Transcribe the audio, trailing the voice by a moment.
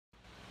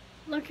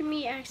Look at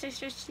me,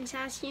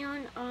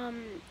 XXXTENTACION.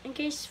 In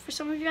case, for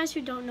some of you guys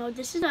who don't know,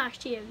 this is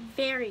actually a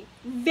very,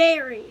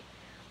 very,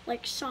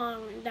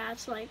 song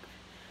that's,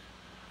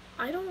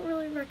 I don't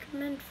really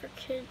recommend for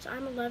kids.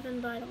 I'm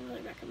 11, but I don't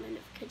really recommend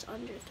it for kids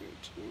under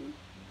 13.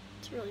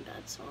 It's a really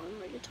bad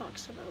song, it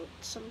talks about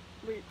some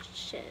weird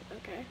shit,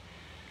 okay?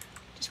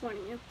 Just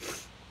warning you.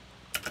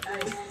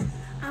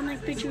 I'm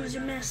like, bitch, who's a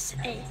mess,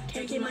 ayy.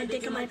 Can't get my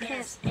dick in my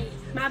pants, ayy.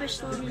 My bitch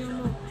slow me no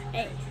more,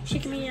 ayy.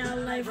 Shaking me out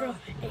like bro,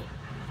 ayy.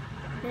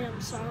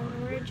 Damn song,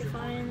 where'd you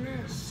find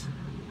this?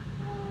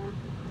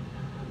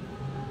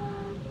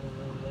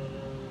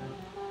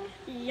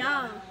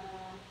 Yeah.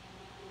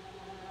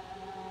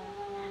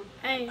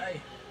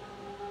 Hey.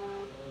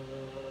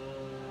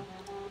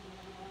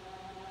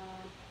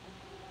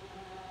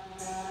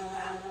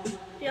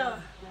 Yeah.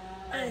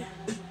 Hey.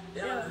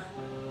 Yeah.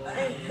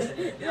 Hey.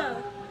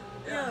 Yeah.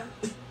 Yeah.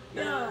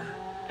 Yeah.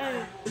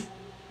 Hey.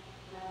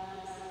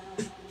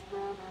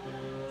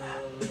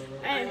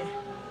 Hey.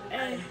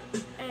 Hey.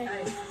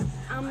 Hey.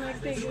 I'm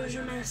like big was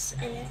a mess,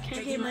 ayy.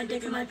 Can't get my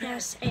dick in my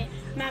pants, ayy.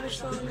 My bitch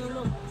slow no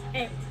more,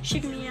 ayy.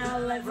 Shaking me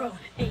out like bro,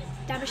 ayy.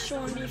 That bitch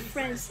showing me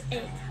friends,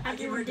 ayy. I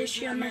give her this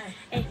shit, I'm mad,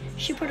 ayy.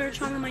 She put her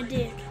tongue on my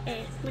dick,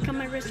 ayy. Look at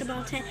my wrist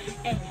about 10,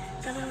 ayy.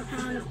 Got a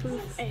pound of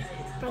proof, ayy.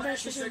 Bro,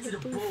 that's just like the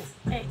booth,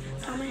 ayy.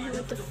 Top my head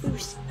with the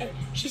foos, ayy.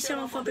 She said,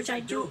 "Oh fuck, bitch,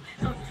 I do."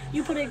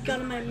 You put a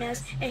gun in my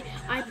mess, ayy.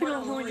 I put a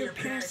hole in your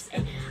parents,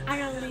 ayy. I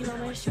got lean on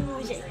my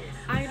shoes, ayy.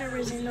 I got a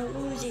risen no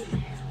Uzi.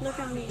 Look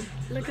at me,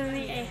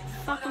 ayy.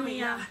 Fuck with me,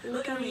 yeah.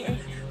 Look at me, ayy.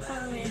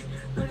 Fuck with me,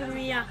 look at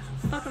me, yeah.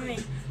 Fuck with me,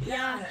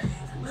 yeah.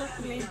 Look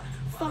at me,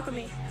 fuck with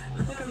me,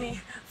 look at me,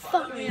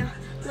 fuck with me, yeah.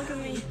 Look at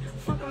me,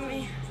 fuck with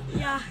me,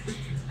 yeah.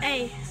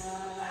 Ayy.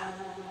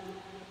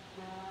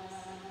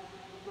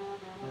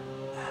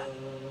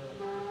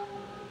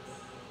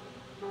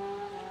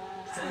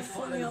 Try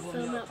falling off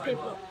film out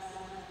paper.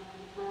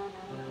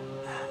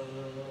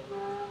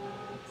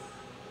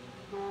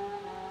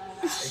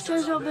 It's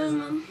just your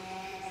business.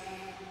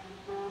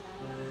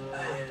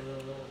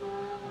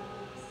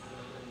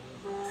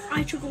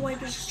 I took a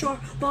wipe at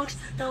Starbucks.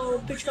 That little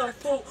bitch got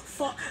throat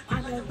fuck.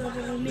 I got a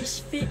little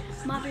misfit.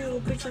 My big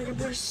little bitch like a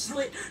brush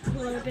slit. Got a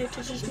little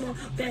bitch just more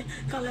bad.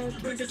 Got a little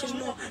 3 bitches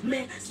more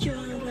man.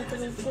 Still in the left of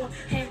the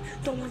forehead.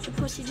 Don't want your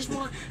pussy, just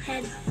want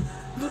head.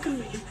 Look at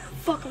me,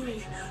 fuck at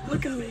me.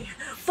 Look at me,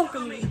 fuck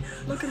at me.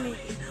 Look at me,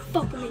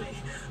 fuck at me.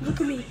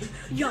 Look at me,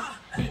 yeah.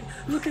 Hey,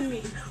 look at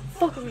me,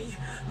 fuck at me.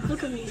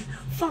 Look at me,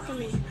 fuck at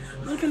me.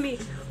 Look at me,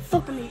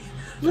 fuck at me.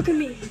 Look at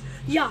me,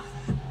 yeah.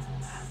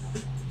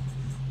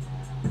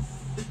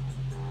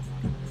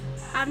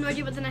 I have no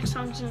idea what the next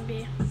song is going to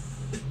be.